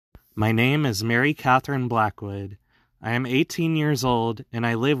My name is Mary Catherine Blackwood. I am 18 years old, and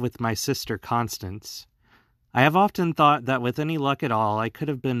I live with my sister Constance. I have often thought that with any luck at all, I could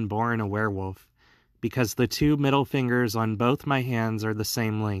have been born a werewolf, because the two middle fingers on both my hands are the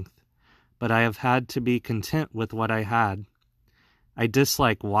same length, but I have had to be content with what I had. I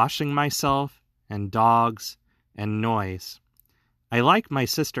dislike washing myself, and dogs, and noise. I like my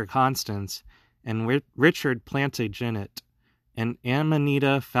sister Constance, and Richard Plantagenet, and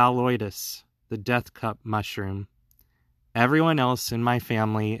Amanita phalloides, the death cup mushroom. Everyone else in my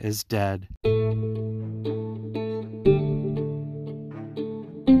family is dead.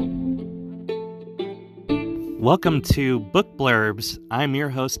 Welcome to Book Blurbs. I'm your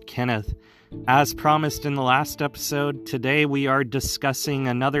host, Kenneth. As promised in the last episode, today we are discussing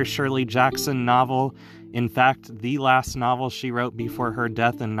another Shirley Jackson novel. In fact, the last novel she wrote before her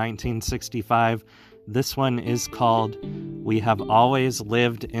death in 1965. This one is called We Have Always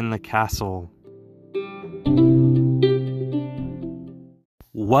Lived in the Castle.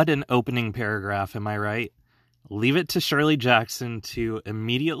 What an opening paragraph, am I right? Leave it to Shirley Jackson to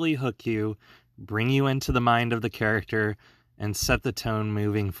immediately hook you, bring you into the mind of the character, and set the tone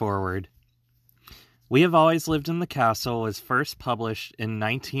moving forward. We Have Always Lived in the Castle was first published in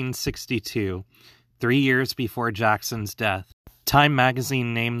 1962, 3 years before Jackson's death. Time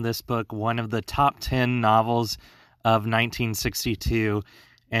magazine named this book one of the top 10 novels of 1962,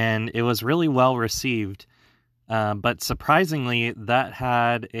 and it was really well received. But surprisingly, that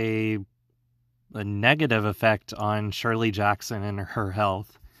had a negative effect on Shirley Jackson and her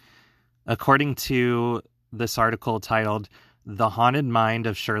health. According to this article titled The Haunted Mind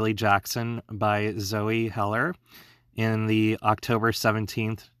of Shirley Jackson by Zoe Heller in the October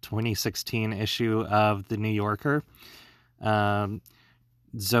 17th, 2016 issue of The New Yorker,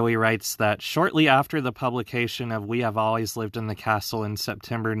 Zoe writes that shortly after the publication of We Have Always Lived in the Castle in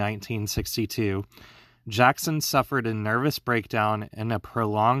September 1962, Jackson suffered a nervous breakdown and a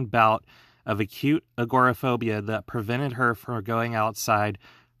prolonged bout of acute agoraphobia that prevented her from going outside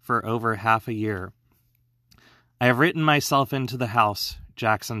for over half a year. I have written myself into the house,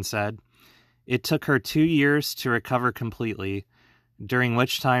 Jackson said. It took her 2 years to recover completely, during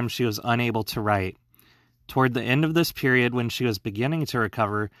which time she was unable to write. Toward the end of this period, when she was beginning to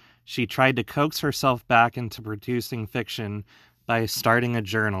recover, she tried to coax herself back into producing fiction by starting a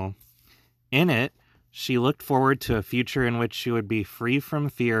journal. In it, she looked forward to a future in which she would be free from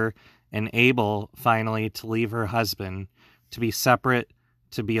fear and able, finally, to leave her husband, to be separate,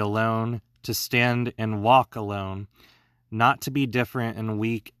 to be alone, to stand and walk alone, not to be different and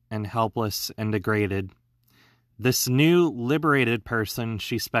weak and helpless and degraded. This new, liberated person,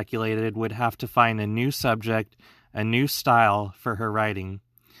 she speculated, would have to find a new subject, a new style for her writing.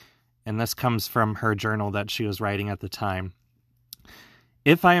 And this comes from her journal that she was writing at the time.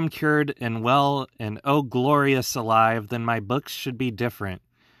 If I am cured and well and oh glorious alive, then my books should be different.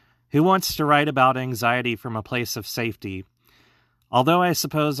 Who wants to write about anxiety from a place of safety? Although I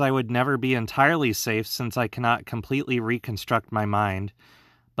suppose I would never be entirely safe since I cannot completely reconstruct my mind.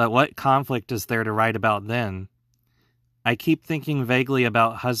 But what conflict is there to write about then? I keep thinking vaguely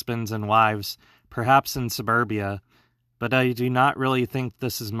about husbands and wives, perhaps in suburbia, but I do not really think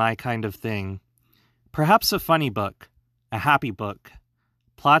this is my kind of thing. Perhaps a funny book, a happy book.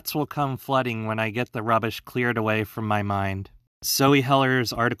 Plots will come flooding when I get the rubbish cleared away from my mind. Zoe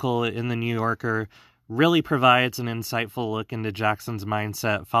Heller's article in The New Yorker really provides an insightful look into Jackson's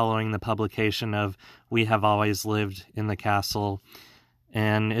mindset following the publication of We Have Always Lived in the Castle,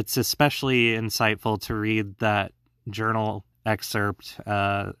 and it's especially insightful to read that journal excerpt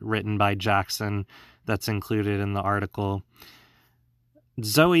written by Jackson that's included in the article.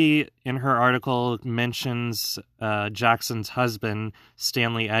 Zoe, in her article, mentions Jackson's husband,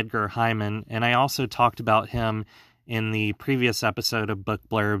 Stanley Edgar Hyman, and I also talked about him in the previous episode of Book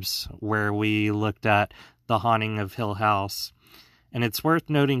Blurbs, where we looked at The Haunting of Hill House. And it's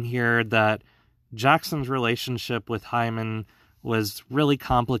worth noting here that Jackson's relationship with Hyman was really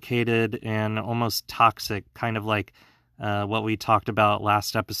complicated and almost toxic, kind of like what we talked about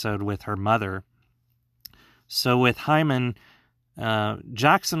last episode with her mother. So with Hyman,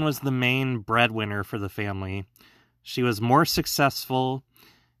 Jackson was the main breadwinner for the family. She was more successful,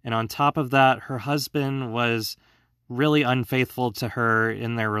 and on top of that, her husband was really unfaithful to her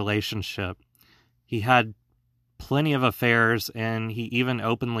in their relationship. He had plenty of affairs, and he even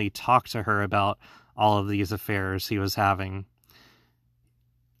openly talked to her about all of these affairs he was having.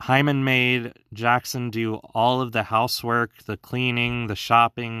 Hyman made Jackson do all of the housework, the cleaning, the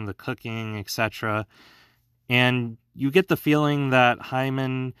shopping, the cooking, etc. And you get the feeling that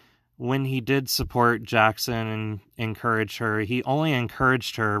Hyman when he did support Jackson and encourage her, he only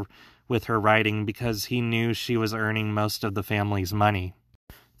encouraged her with her writing because he knew she was earning most of the family's money.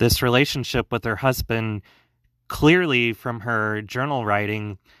 This relationship with her husband, clearly from her journal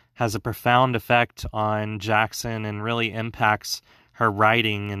writing, has a profound effect on Jackson and really impacts her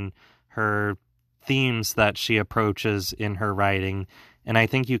writing and her themes that she approaches in her writing. And I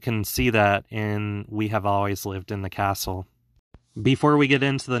think you can see that in We Have Always Lived in the Castle. Before we get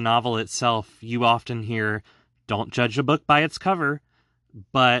into the novel itself, you often hear, "Don't judge a book by its cover."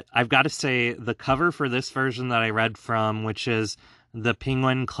 But I've got to say, the cover for this version that I read from, which is the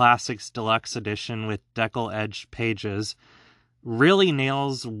Penguin Classics Deluxe Edition with deckle-edged pages, really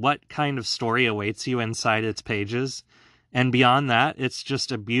nails what kind of story awaits you inside its pages. And beyond that, it's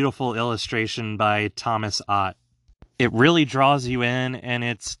just a beautiful illustration by Thomas Ott. It really draws you in, and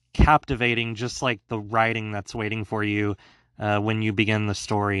it's captivating, just like the writing that's waiting for you when you begin the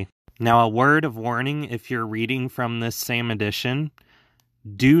story. Now, a word of warning if you're reading from this same edition: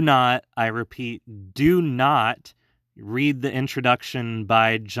 do not, I repeat, do not read the introduction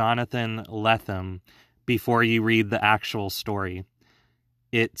by Jonathan Lethem before you read the actual story.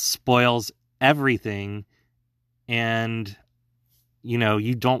 It spoils everything, and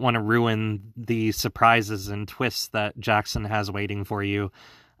you don't want to ruin the surprises and twists that Jackson has waiting for you.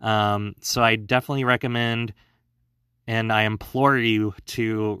 So I definitely recommend, and I implore you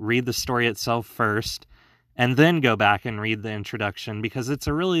to read the story itself first, and then go back and read the introduction, because it's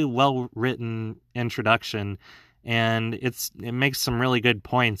a really well-written introduction, and it makes some really good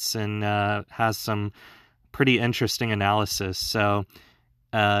points and has some pretty interesting analysis. So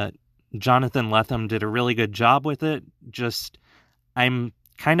Jonathan Lethem did a really good job with it. I'm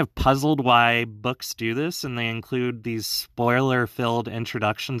kind of puzzled why books do this, and they include these spoiler-filled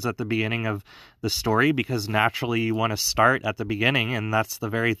introductions at the beginning of the story, because naturally you want to start at the beginning, and that's the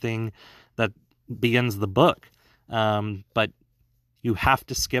very thing that begins the book. But you have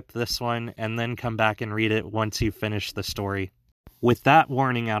to skip this one and then come back and read it once you finish the story. With that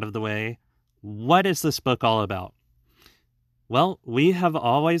warning out of the way, what is this book all about? Well, We Have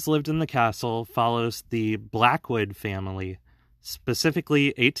Always Lived in the Castle follows the Blackwood family,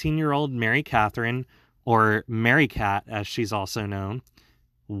 specifically 18-year-old Mary Catherine, or Mary Cat as she's also known.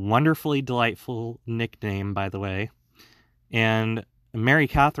 Wonderfully delightful nickname, by the way. And Mary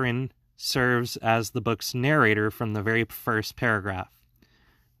Catherine serves as the book's narrator from the very first paragraph.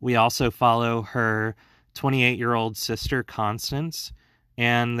 We also follow her 28-year-old sister Constance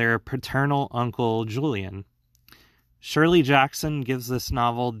and their paternal uncle Julian. Shirley Jackson gives this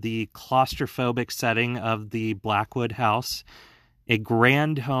novel the claustrophobic setting of the Blackwood house, a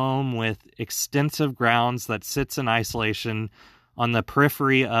grand home with extensive grounds that sits in isolation on the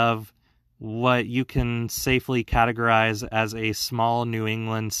periphery of what you can safely categorize as a small New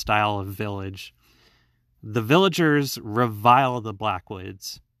England style of village. The villagers revile the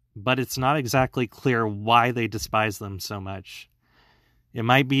Blackwoods, but it's not exactly clear why they despise them so much. It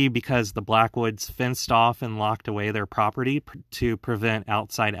might be because the Blackwoods fenced off and locked away their property to prevent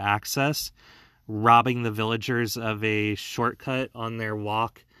outside access, robbing the villagers of a shortcut on their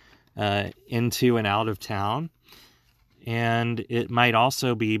walk into and out of town. And it might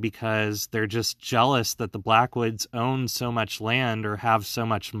also be because they're just jealous that the Blackwoods own so much land or have so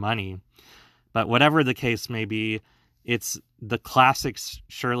much money. But whatever the case may be, it's the classic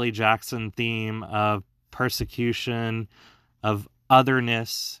Shirley Jackson theme of persecution, of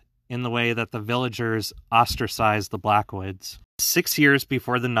otherness, in the way that the villagers ostracize the Blackwoods. 6 years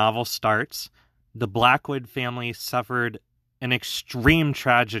before the novel starts, the Blackwood family suffered an extreme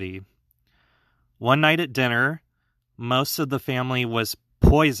tragedy. One night at dinner, most of the family was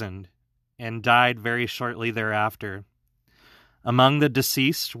poisoned and died very shortly thereafter. Among the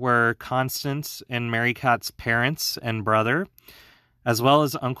deceased were Constance and Mary Cat's parents and brother, as well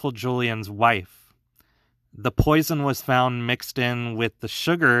as Uncle Julian's wife. The poison was found mixed in with the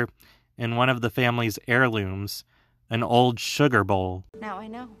sugar in one of the family's heirlooms, an old sugar bowl. Now I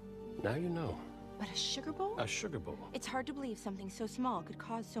know. Now you know. But a sugar bowl? A sugar bowl. It's hard to believe something so small could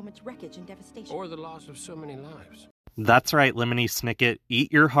cause so much wreckage and devastation. Or the loss of so many lives. That's right, Lemony Snicket.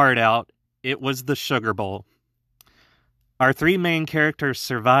 Eat your heart out. It was the sugar bowl. Our three main characters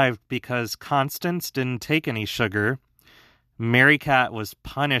survived because Constance didn't take any sugar. Mary Cat was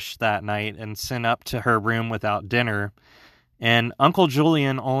punished that night and sent up to her room without dinner. And Uncle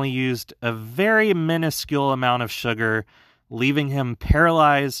Julian only used a very minuscule amount of sugar, leaving him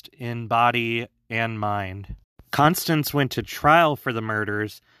paralyzed in body and mind. Constance went to trial for the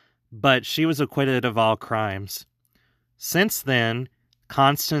murders, but she was acquitted of all crimes. Since then,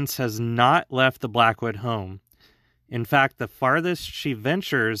 Constance has not left the Blackwood home. In fact, the farthest she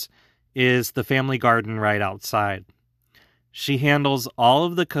ventures is the family garden right outside. She handles all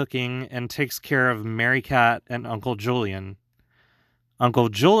of the cooking and takes care of Mary Cat and Uncle Julian. Uncle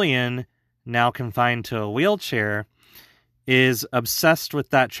Julian, now confined to a wheelchair, is obsessed with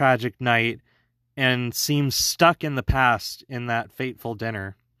that tragic night and seems stuck in the past in that fateful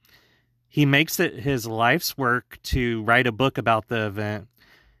dinner. He makes it his life's work to write a book about the event,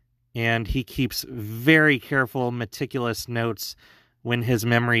 and he keeps very careful, meticulous notes when his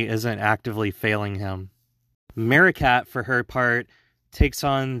memory isn't actively failing him. Mary Cat, for her part, takes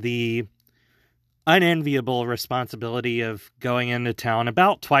on the unenviable responsibility of going into town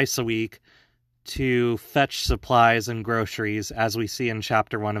about twice a week to fetch supplies and groceries, as we see in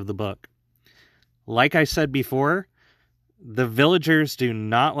chapter 1 of the book. Like I said before, the villagers do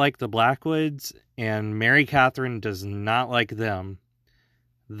not like the Blackwoods, and Mary Catherine does not like them.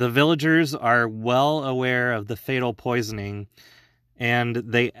 The villagers are well aware of the fatal poisoning, and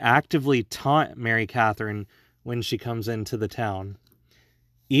they actively taunt Mary Catherine when she comes into the town.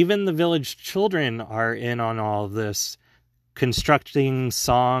 Even the village children are in on all of this, constructing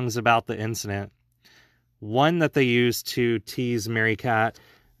songs about the incident. One that they use to tease Mary Cat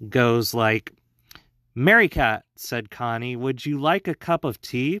goes like, "Mary Cat," said Connie, "would you like a cup of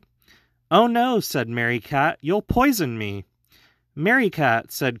tea?" "Oh no," said Mary Cat, "you'll poison me." "Mary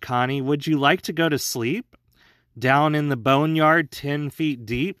Cat," said Connie, "would you like to go to sleep? Down in the boneyard 10 feet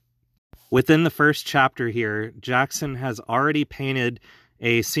deep?" Within the first chapter here, Jackson has already painted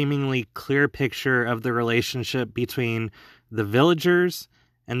a seemingly clear picture of the relationship between the villagers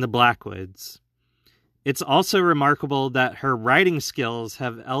and the Blackwoods. It's also remarkable that her writing skills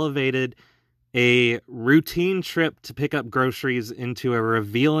have elevated a routine trip to pick up groceries into a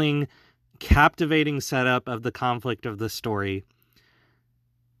revealing, captivating setup of the conflict of the story.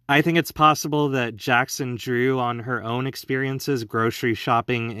 I think it's possible that Jackson drew on her own experiences grocery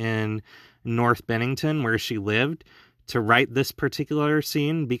shopping in North Bennington, where she lived, to write this particular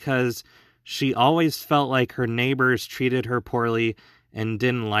scene, because she always felt like her neighbors treated her poorly and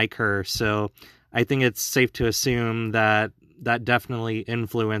didn't like her. So I think it's safe to assume that that definitely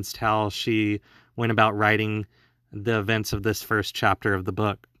influenced how she went about writing the events of this first chapter of the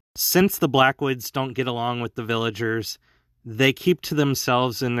book. Since the Blackwoods don't get along with the villagers, they keep to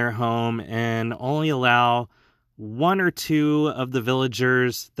themselves in their home and only allow 1 or 2 of the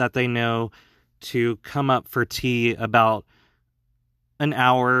villagers that they know to come up for tea about an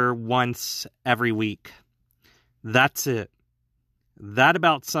hour once every week. That's it. That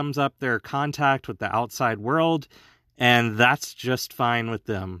about sums up their contact with the outside world, and that's just fine with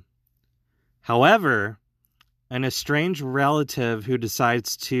them. However, an estranged relative who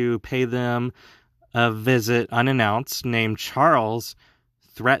decides to pay them a visit unannounced, named Charles,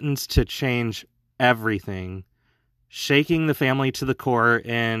 threatens to change everything, shaking the family to the core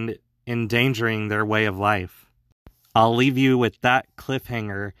and endangering their way of life. I'll leave you with that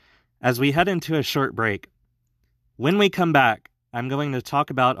cliffhanger as we head into a short break. When we come back, I'm going to talk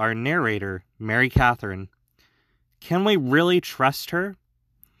about our narrator, Mary Catherine. Can we really trust her?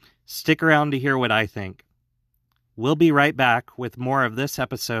 Stick around to hear what I think. We'll be right back with more of this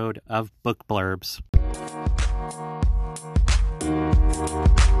episode of Book Blurbs.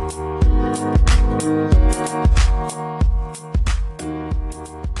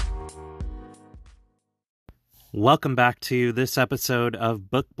 Welcome back to this episode of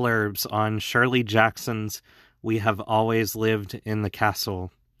Book Blurbs on Shirley Jackson's We Have Always Lived in the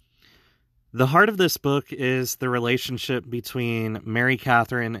Castle. The heart of this book is the relationship between Mary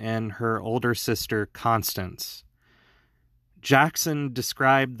Catherine and her older sister, Constance. Jackson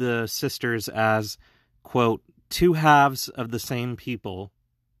described the sisters as, quote, 2 halves of the same people,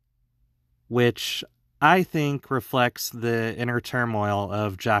 which I think reflects the inner turmoil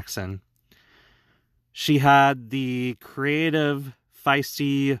of Jackson. She had the creative,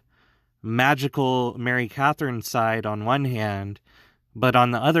 feisty, magical Mary Catherine side on one hand, but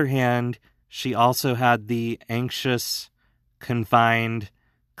on the other hand, she also had the anxious, confined,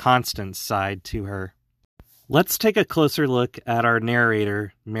 Constance side to her. Let's take a closer look at our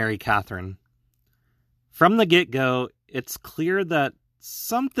narrator, Mary Catherine. From the get-go, it's clear that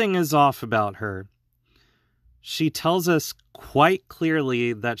something is off about her. She tells us quite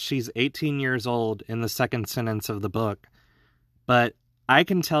clearly that she's 18 years old in the second sentence of the book, but I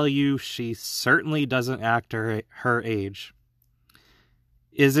can tell you she certainly doesn't act her age.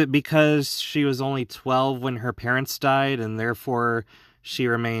 Is it because she was only 12 when her parents died and therefore she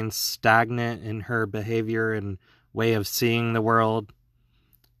remains stagnant in her behavior and way of seeing the world?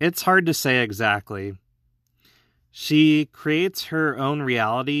 It's hard to say exactly. She creates her own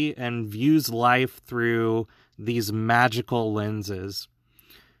reality and views life through these magical lenses.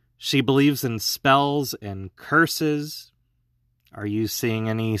 She believes in spells and curses. Are you seeing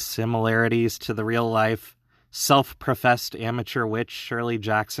any similarities to the real-life, self-professed amateur witch Shirley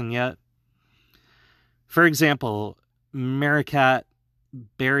Jackson yet? For example, Merricat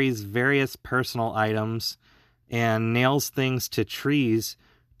buries various personal items and nails things to trees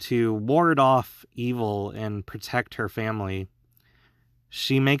to ward off evil and protect her family.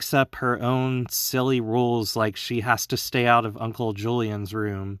 She makes up her own silly rules, like she has to stay out of Uncle Julian's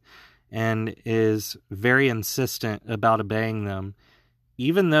room, and is very insistent about obeying them,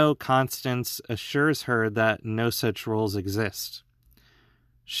 even though Constance assures her that no such rules exist.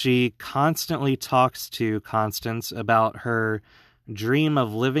 She constantly talks to Constance about her dream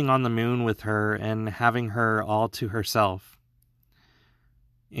of living on the moon with her and having her all to herself.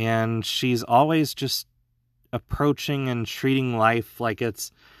 And she's always just approaching and treating life like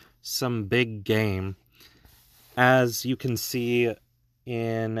it's some big game. As you can see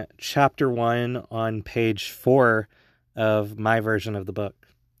in chapter 1 on page 4 of my version of the book,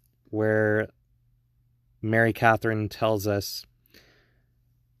 where Mary Catherine tells us,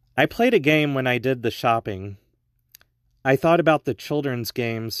 "I played a game when I did the shopping. I thought about the children's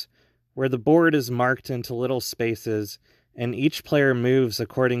games where the board is marked into little spaces and each player moves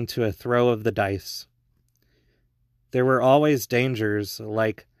according to a throw of the dice. There were always dangers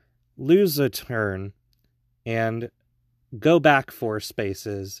like lose a turn and go back 4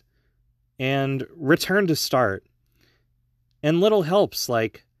 spaces and return to start, and little helps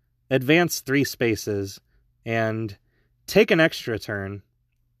like advance 3 spaces and take an extra turn.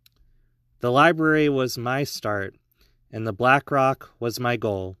 The library was my start, and the Black Rock was my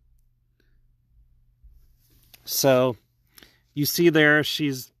goal." So, you see there,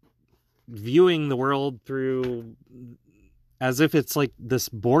 she's viewing the world through as if it's like this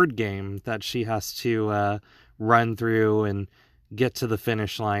board game that she has to run through and get to the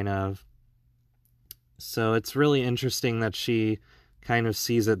finish line of. So it's really interesting that she kind of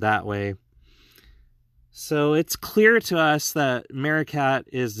sees it that way. So it's clear to us that Merricat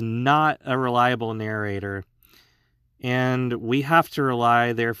is not a reliable narrator, and we have to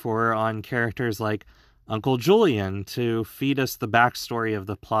rely, therefore, on characters like Uncle Julian to feed us the backstory of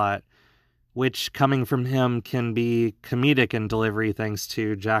the plot, which, coming from him, can be comedic in delivery thanks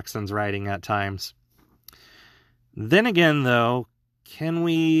to Jackson's writing at times. Then again, though, can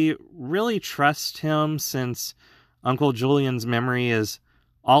we really trust him since Uncle Julian's memory is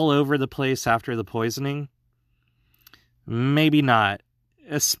all over the place after the poisoning? Maybe not,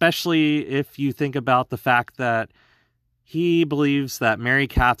 especially if you think about the fact that he believes that Mary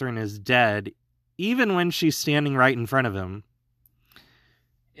Catherine is dead even when she's standing right in front of him.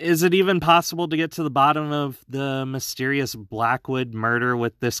 Is it even possible to get to the bottom of the mysterious Blackwood murder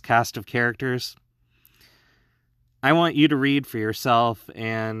with this cast of characters? I want you to read for yourself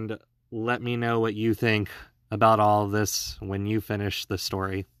and let me know what you think about all of this when you finish the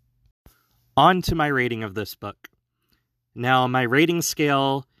story. On to my rating of this book. Now, my rating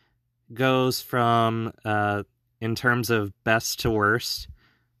scale goes from, in terms of best to worst,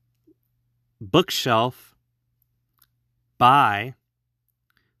 bookshelf, buy,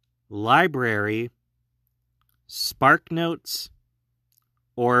 library, SparkNotes,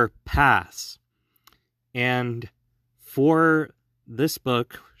 or pass. And for this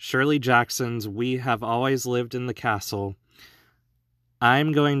book, Shirley Jackson's We Have Always Lived in the Castle,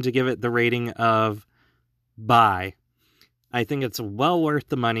 I'm going to give it the rating of buy. I think it's well worth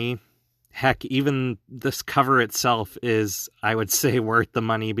the money. Heck, even this cover itself is, I would say, worth the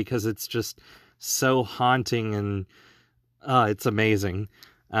money because it's just so haunting and it's amazing.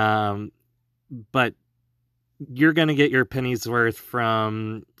 But you're going to get your penny's worth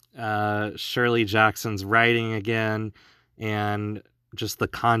from Shirley Jackson's writing again, and just the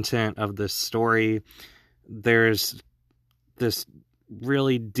content of this story. There's this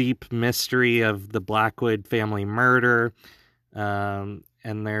really deep mystery of the Blackwood family murder, and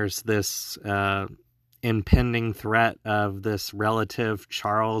there's this impending threat of this relative,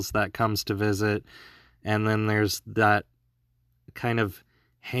 Charles, that comes to visit, and then there's that kind of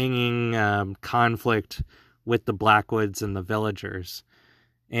hanging conflict with the Blackwoods and the villagers.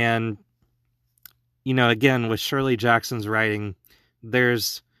 And, you know, again, with Shirley Jackson's writing,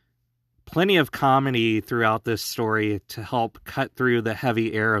 there's plenty of comedy throughout this story to help cut through the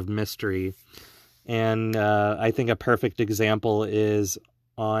heavy air of mystery. And I think a perfect example is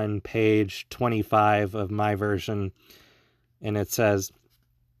on page 25 of my version. And it says,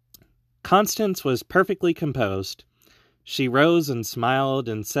 "Constance was perfectly composed. She rose and smiled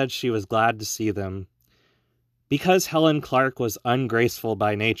and said she was glad to see them. Because Helen Clark was ungraceful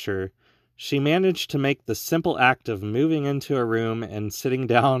by nature, she managed to make the simple act of moving into a room and sitting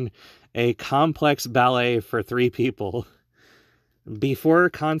down a complex ballet for 3 people. Before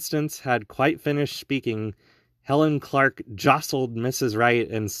Constance had quite finished speaking, Helen Clark jostled Mrs. Wright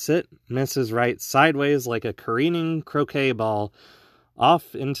and sent Mrs. Wright sideways like a careening croquet ball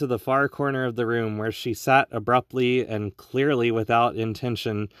off into the far corner of the room, where she sat abruptly and clearly without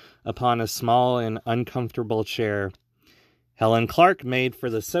intention upon a small and uncomfortable chair. Helen Clark made for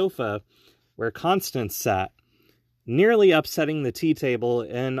the sofa where Constance sat, nearly upsetting the tea table,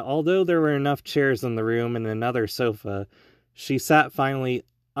 and although there were enough chairs in the room and another sofa, she sat finally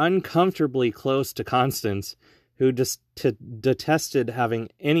uncomfortably close to Constance, who detested having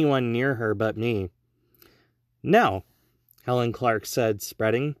anyone near her but me. "Now," Helen Clark said,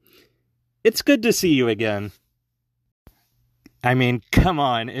 spreading, "it's good to see you again." I mean, come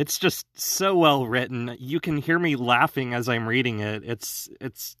on, it's just so well written. You can hear me laughing as I'm reading it.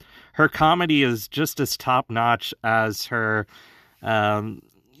 It's her comedy is just as top-notch as her,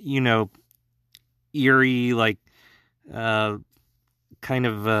 eerie, like, kind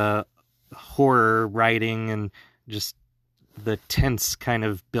of horror writing, and just the tense kind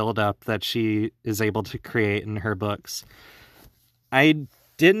of build-up that she is able to create in her books. I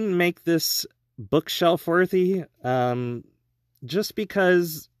didn't make this bookshelf worthy, just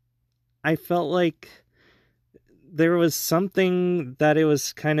because I felt like there was something that it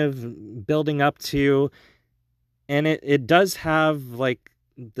was kind of building up to, and it does have like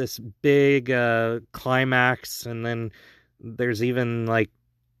this big climax, and then there's even like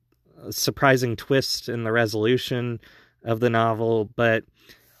a surprising twist in the resolution of the novel, but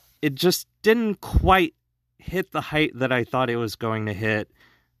it just didn't quite hit the height that I thought it was going to hit.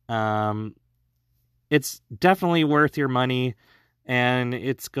 It's definitely worth your money, and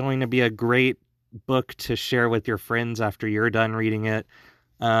it's going to be a great book to share with your friends after you're done reading it.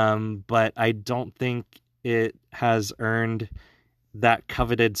 But I don't think it has earned that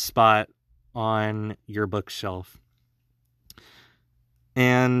coveted spot on your bookshelf.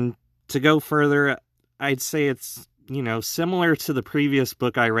 And to go further, I'd say it's, similar to the previous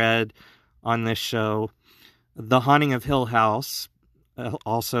book I read on this show, The Haunting of Hill House,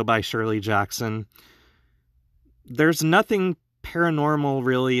 also by Shirley Jackson. There's nothing paranormal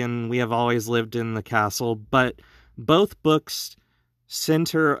really in We Have Always Lived in the Castle, but both books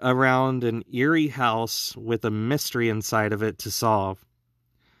center around an eerie house with a mystery inside of it to solve.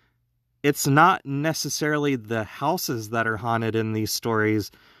 It's not necessarily the houses that are haunted in these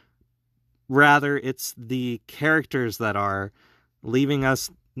stories. Rather, it's the characters that are, leaving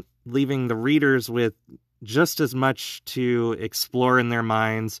the readers with just as much to explore in their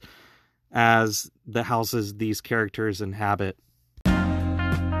minds as the houses these characters inhabit.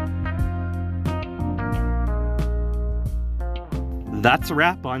 That's a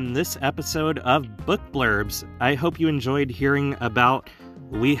wrap on this episode of Book Blurbs. I hope you enjoyed hearing about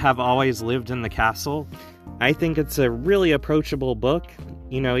We Have Always Lived in the Castle. I think it's a really approachable book,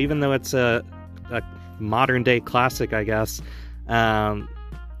 even though it's a modern day classic, I guess.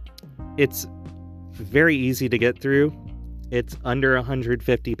 It's very easy to get through. It's under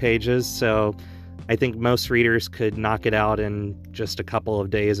 150 pages, so I think most readers could knock it out in just a couple of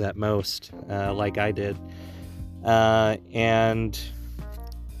days at most, like I did. And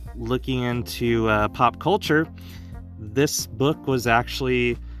looking into pop culture, this book was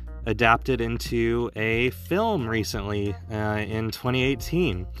actually adapted into a film recently in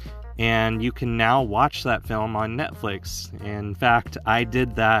 2018. And you can now watch that film on Netflix. In fact, I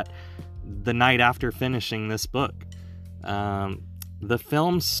did that the night after finishing this book. The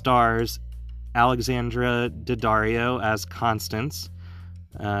film stars Alexandra Daddario as Constance,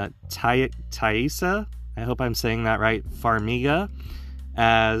 Thaisa, I hope I'm saying that right, Farmiga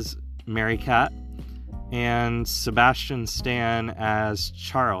as Mary Cat, and Sebastian Stan as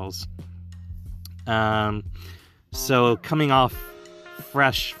Charles. So coming off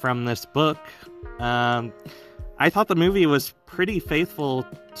fresh from this book, I thought the movie was pretty faithful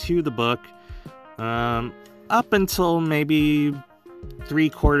to the book, up until maybe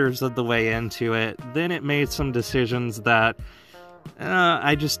 3/4 of the way into it. Then it made some decisions that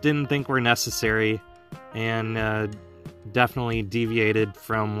I just didn't think were necessary, and definitely deviated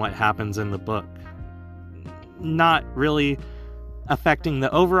from what happens in the book. Not really affecting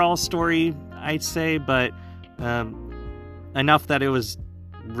the overall story, I'd say, but enough that it was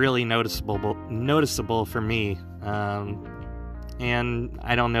really noticeable for me. And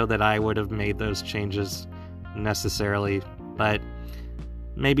I don't know that I would have made those changes necessarily, but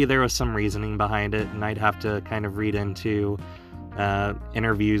maybe there was some reasoning behind it, and I'd have to kind of read into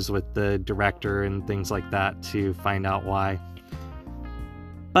interviews with the director and things like that to find out why.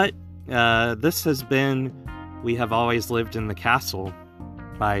 But This has been We Have Always Lived in the Castle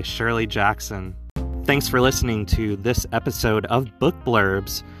by Shirley Jackson. Thanks for listening to this episode of Book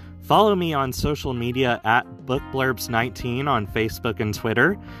Blurbs. Follow me on social media at BookBlurbs19 on Facebook and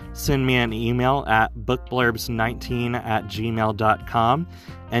Twitter. Send me an email at bookblurbs19@gmail.com.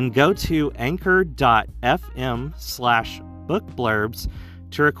 And go to anchor.fm/bookblurbs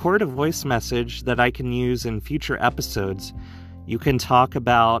to record a voice message that I can use in future episodes. You can talk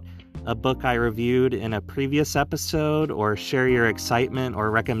about a book I reviewed in a previous episode, or share your excitement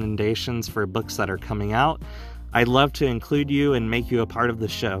or recommendations for books that are coming out. I'd love to include you and make you a part of the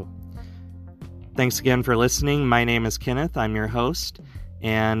show. Thanks again for listening. My name is Kenneth. I'm your host,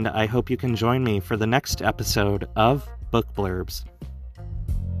 and I hope you can join me for the next episode of Book Blurbs.